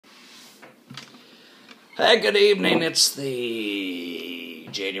Hey, good evening. It's the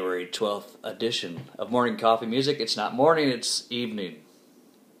January 12th edition of Morning Coffee Music. It's not morning, it's evening.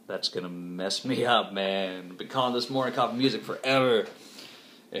 That's gonna mess me up, man. I've been calling this Morning Coffee Music forever.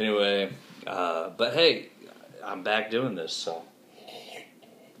 Anyway, but hey, I'm back doing this, so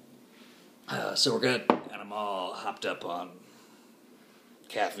we're good. And I'm all hopped up on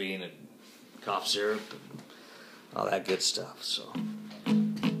caffeine and cough syrup and all that good stuff, so...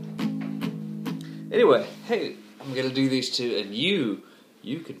 Anyway, hey, I'm going to do these two, and you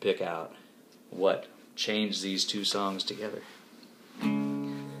can pick out what changed these two songs together.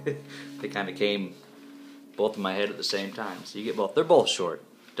 They kind of came both in my head at the same time, so you get both. They're both short.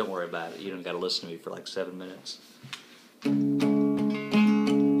 Don't worry about it. You don't got to listen to me for like 7 minutes.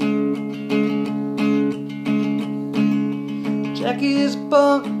 Jackie is a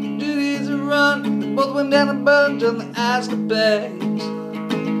punk, Judy is a run. They both went down a bunch on the Acoustic.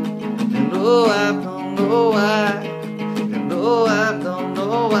 Oh, I don't know why, and oh, I don't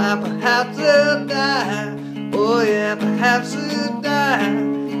know why. Perhaps they'll die, oh yeah, perhaps they'll die,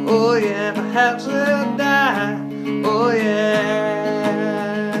 oh yeah, perhaps they'll die, oh yeah.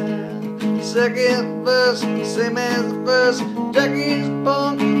 Second verse, same as the first. Jackie's a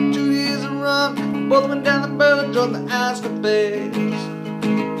punk, Judy's a run. Both went down the birch on the Acoustic.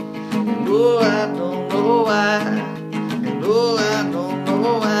 And oh, I don't know why, and oh, I don't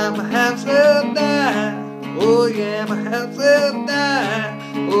know why. Perhaps they'll die, oh yeah, perhaps they'll die,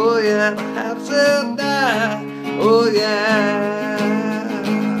 oh yeah, perhaps they'll die, oh yeah.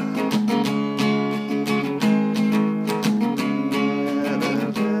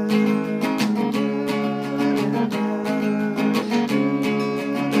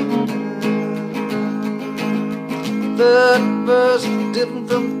 Third verse, different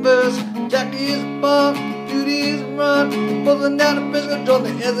from the first. Jackie's a punk, Judy's a run. Both went down the biscuit on the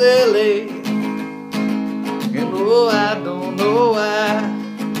SLA. And oh, I don't know why,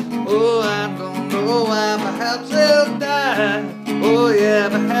 oh, I don't know why. Perhaps they'll die, oh yeah,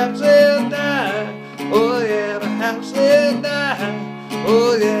 perhaps they'll die, oh yeah, perhaps they'll die,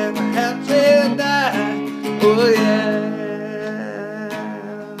 oh yeah, perhaps they'll die, oh yeah.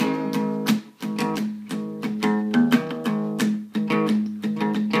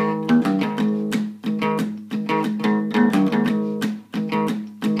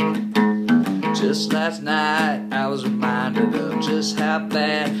 Just last night, I was reminded of just how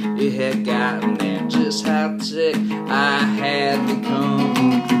bad it had gotten and just how sick I had become.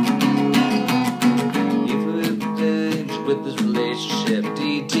 If we've been with this relationship,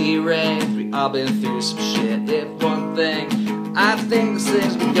 deranged, we all been through some shit. If one thing, I think this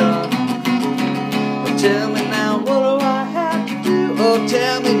thing's begun. Oh, tell me now, what do I have to do? Oh,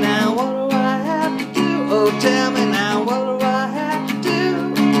 tell me now, what do I have to do? Oh, tell me now, what do I have to do?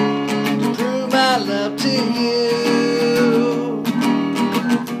 My love to you.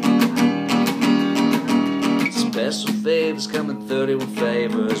 Special favors coming 31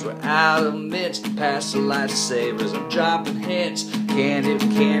 favors. We're out of midst to pass the lifesavers. I'm dropping hits, candy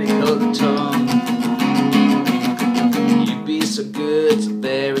with candy coated tongue. You be so good, so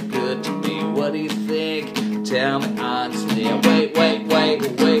very good to me. What do you think? Tell me honestly. Wait,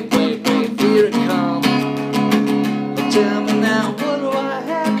 here it comes. Tell me now, what do I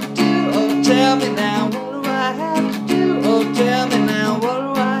have to do? Tell me now, what do I have to do? Oh, tell me now, what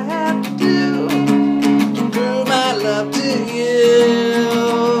do I have to do to prove my love to you?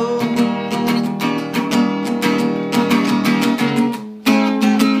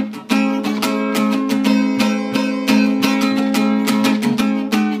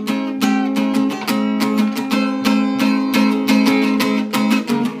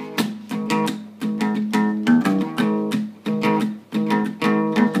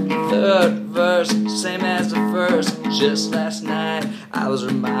 Third verse, same as the first. Just last night, I was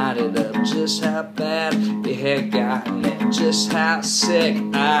reminded of just how bad it had gotten and just how sick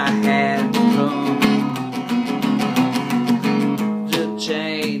I had become. To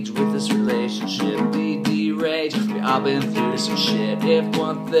change with this relationship, be deranged. We all been through some shit. If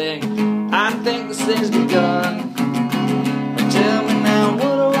one thing, I think this thing's begun. Tell me now,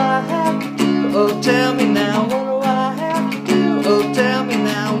 what do I have to do? Oh, tell me now, what do I have to do? Oh, tell me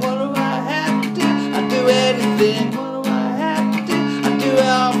now, what do I have to do? I do anything, what do I have to do? I do it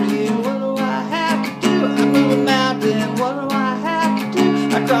all for you, what do I have to do? I move a mountain, what do I have to do?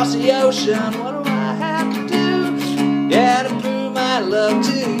 I cross the ocean, what do I have to do? Yeah, to prove my love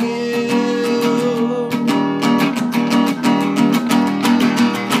to you.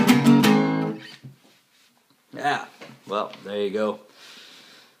 Yeah, well, there you go.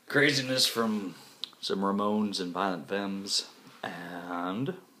 Craziness from some Ramones and Violent Femmes.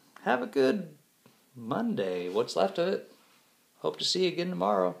 And have a good Monday. What's left of it? Hope to see you again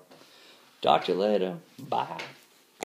tomorrow. Talk to you later. Bye.